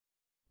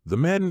The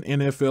Madden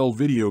NFL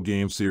video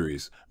game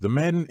series. The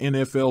Madden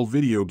NFL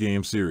video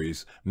game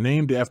series,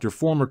 named after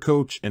former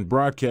coach and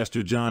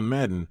broadcaster John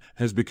Madden,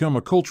 has become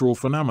a cultural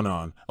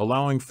phenomenon,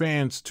 allowing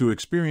fans to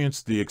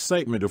experience the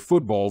excitement of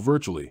football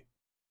virtually.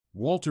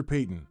 Walter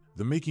Payton,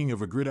 the making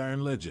of a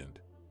gridiron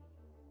legend.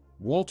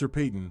 Walter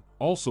Payton,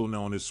 also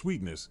known as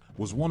Sweetness,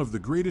 was one of the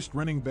greatest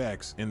running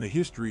backs in the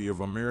history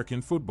of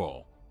American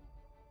football.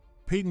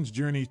 Payton's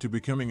journey to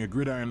becoming a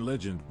gridiron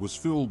legend was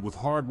filled with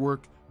hard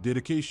work,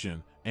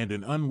 dedication, and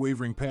an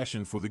unwavering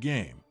passion for the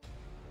game.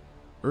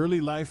 Early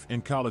life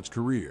and college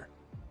career.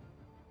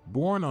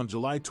 Born on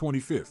July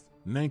 25,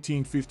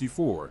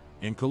 1954,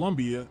 in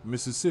Columbia,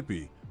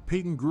 Mississippi,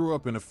 Payton grew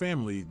up in a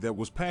family that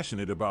was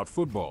passionate about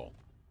football.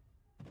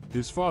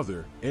 His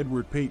father,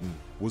 Edward Payton,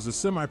 was a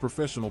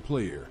semi-professional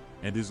player,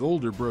 and his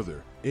older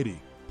brother,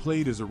 Eddie,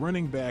 played as a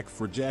running back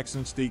for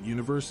Jackson State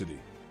University.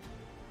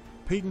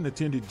 Payton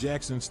attended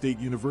Jackson State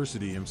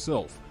University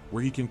himself,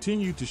 where he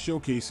continued to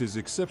showcase his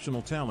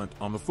exceptional talent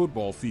on the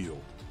football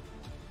field.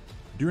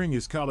 During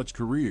his college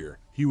career,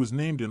 he was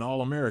named an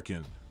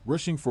All-American,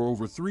 rushing for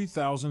over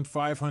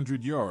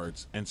 3,500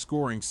 yards and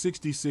scoring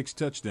 66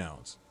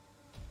 touchdowns.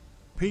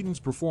 Payton's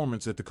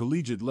performance at the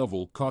collegiate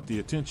level caught the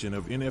attention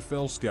of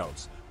NFL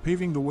scouts,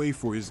 paving the way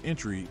for his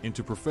entry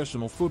into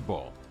professional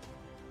football.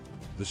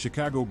 The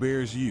Chicago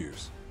Bears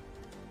years.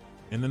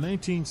 In the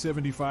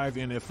 1975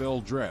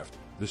 NFL Draft,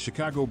 the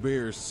Chicago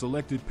Bears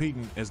selected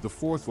Payton as the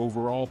 4th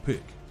overall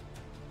pick.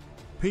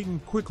 Payton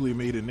quickly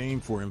made a name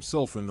for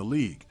himself in the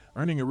league,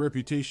 earning a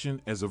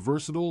reputation as a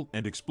versatile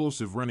and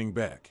explosive running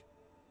back.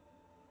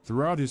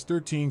 Throughout his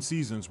 13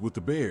 seasons with the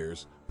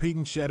Bears,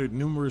 Payton shattered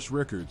numerous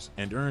records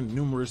and earned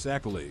numerous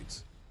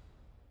accolades.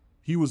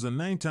 He was a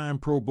 9-time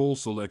Pro Bowl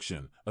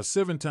selection, a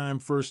 7-time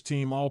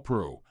first-team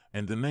All-Pro,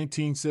 and the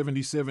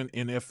 1977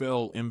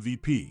 NFL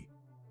MVP.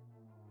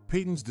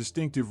 Payton's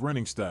distinctive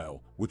running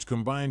style, which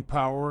combined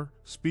power,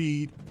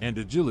 speed, and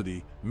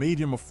agility, made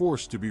him a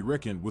force to be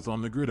reckoned with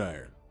on the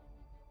gridiron.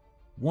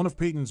 One of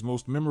Payton's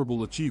most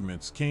memorable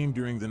achievements came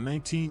during the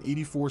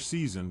 1984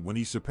 season when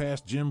he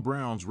surpassed Jim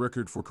Brown's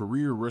record for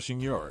career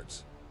rushing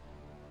yards.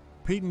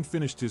 Payton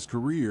finished his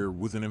career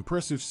with an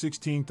impressive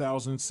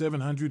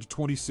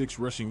 16,726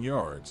 rushing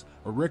yards,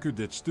 a record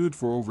that stood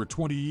for over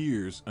 20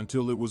 years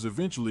until it was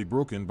eventually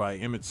broken by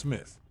Emmitt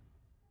Smith.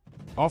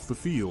 Off the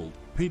field,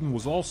 Payton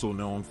was also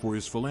known for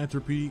his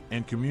philanthropy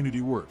and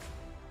community work.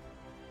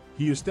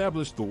 He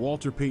established the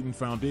Walter Payton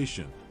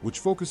Foundation, which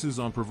focuses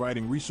on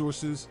providing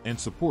resources and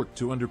support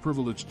to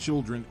underprivileged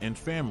children and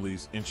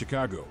families in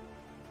Chicago.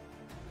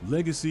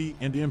 Legacy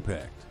and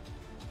impact.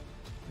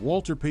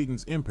 Walter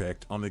Payton's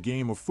impact on the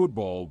game of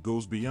football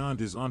goes beyond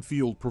his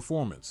on-field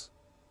performance.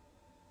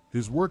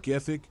 His work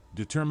ethic,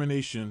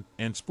 determination,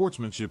 and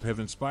sportsmanship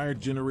have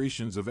inspired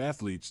generations of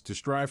athletes to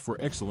strive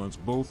for excellence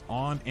both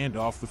on and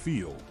off the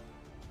field.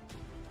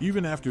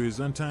 Even after his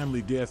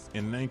untimely death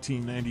in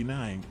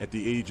 1999 at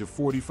the age of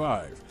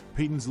 45,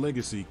 Payton's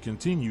legacy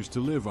continues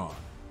to live on.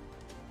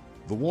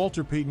 The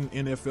Walter Payton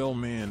NFL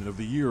Man of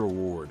the Year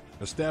Award,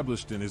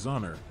 established in his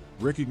honor,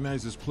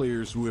 recognizes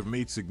players who have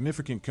made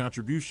significant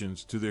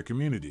contributions to their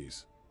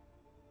communities.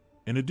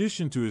 In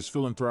addition to his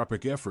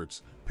philanthropic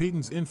efforts,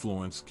 Payton's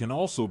influence can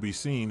also be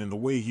seen in the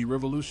way he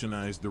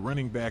revolutionized the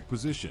running back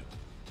position.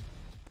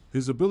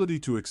 His ability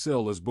to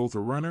excel as both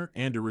a runner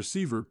and a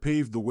receiver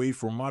paved the way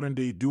for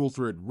modern-day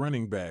dual-threat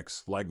running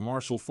backs like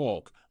Marshall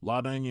Faulk,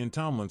 LaDainian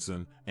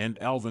Tomlinson,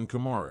 and Alvin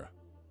Kamara.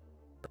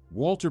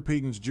 Walter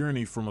Payton's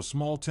journey from a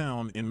small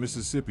town in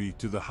Mississippi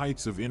to the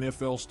heights of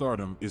NFL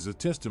stardom is a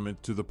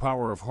testament to the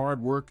power of hard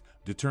work,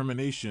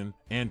 determination,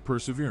 and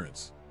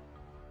perseverance.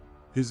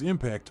 His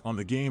impact on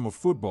the game of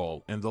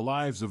football and the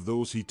lives of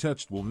those he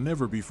touched will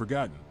never be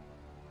forgotten.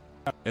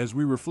 As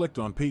we reflect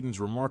on Payton's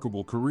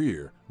remarkable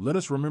career, let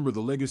us remember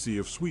the legacy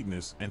of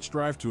Sweetness and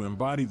strive to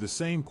embody the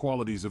same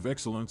qualities of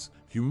excellence,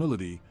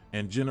 humility,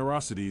 and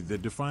generosity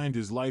that defined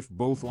his life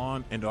both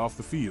on and off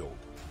the field.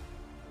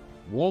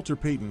 Walter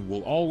Payton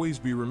will always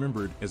be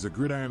remembered as a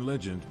gridiron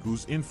legend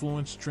whose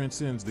influence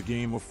transcends the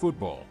game of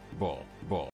football.